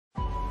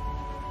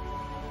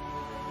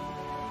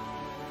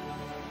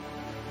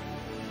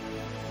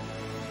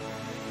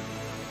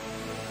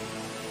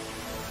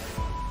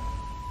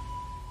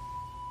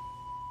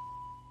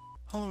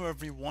Hello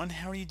everyone,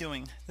 how are you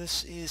doing?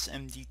 This is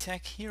MD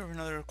Tech here with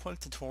another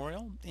quick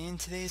tutorial. In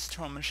today's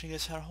tutorial I'm going to show you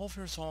guys how to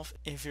hopefully resolve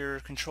if your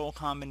control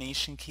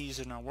combination keys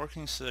are not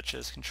working, such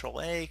as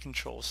Ctrl+A,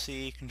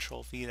 Ctrl+C,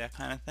 Ctrl+V, that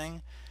kind of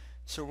thing.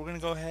 So we're going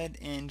to go ahead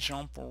and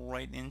jump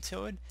right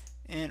into it,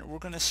 and we're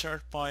going to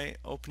start by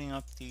opening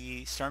up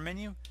the Start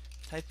menu,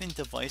 type in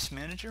Device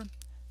Manager.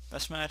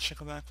 Best match to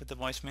come back with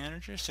Device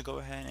Manager, so go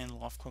ahead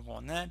and left click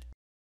on that.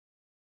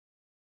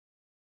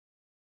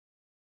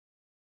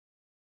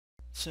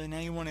 So now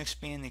you want to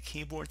expand the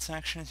keyboard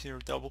section, so either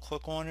double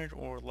click on it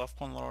or left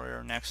click on the lower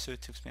arrow next to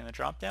it to expand the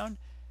drop down.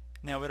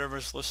 Now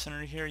whatever's listed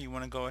under here, you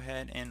want to go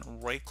ahead and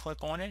right click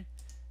on it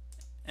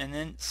and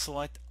then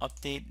select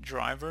Update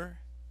Driver.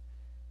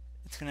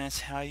 It's going to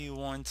ask how you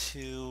want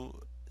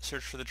to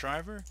search for the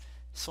driver.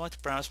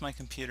 Select Browse My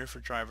Computer for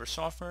driver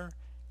software,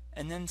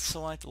 and then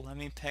select Let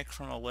me pick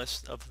from a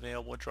list of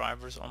available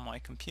drivers on my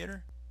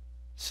computer.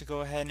 So go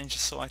ahead and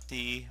just select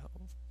the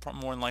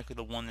more than likely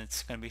the one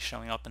that's going to be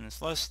showing up in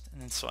this list,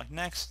 and then select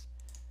Next,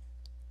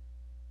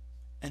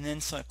 and then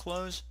select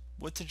Close.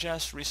 Would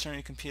suggest restarting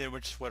your computer,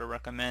 which is what it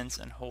recommends,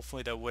 and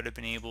hopefully that would have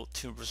been able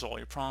to resolve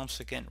your problem.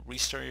 So again,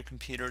 restart your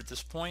computer at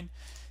this point.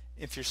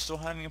 If you're still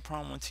having a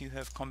problem once you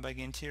have come back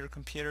into your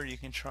computer, you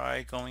can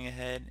try going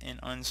ahead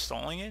and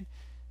uninstalling it.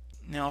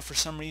 Now if for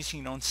some reason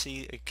you don't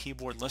see a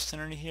keyboard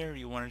listed under here,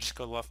 you want to just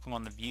go left click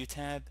on the View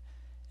tab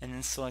and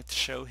then select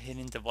Show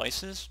Hidden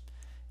Devices,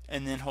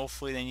 and then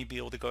hopefully then you'd be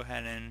able to go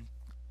ahead and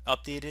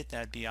update it.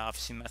 That'd be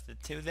obviously method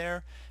 2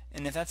 there.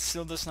 And if that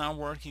still does not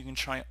work, you can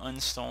try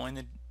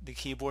uninstalling the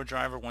keyboard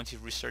driver once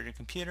you've restarted your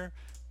computer.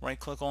 Right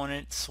click on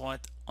it,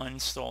 select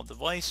Uninstall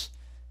Device,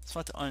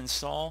 select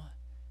Uninstall.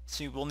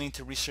 So you will need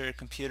to restart your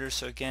computer.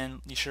 So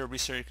again, you should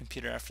restart your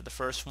computer after the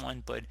first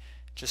one, but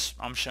just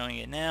I'm showing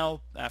it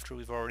now after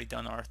we've already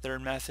done our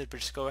third method.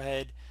 But just go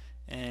ahead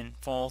and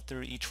follow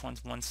through each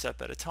one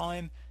step at a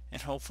time,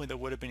 and hopefully that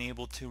would have been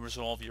able to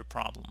resolve your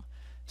problem.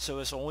 So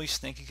as always,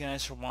 thank you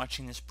guys for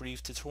watching this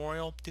brief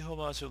tutorial. I do hope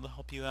I was able to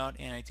help you out,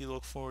 and I do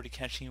look forward to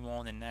catching you all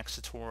in the next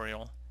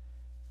tutorial.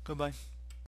 Goodbye.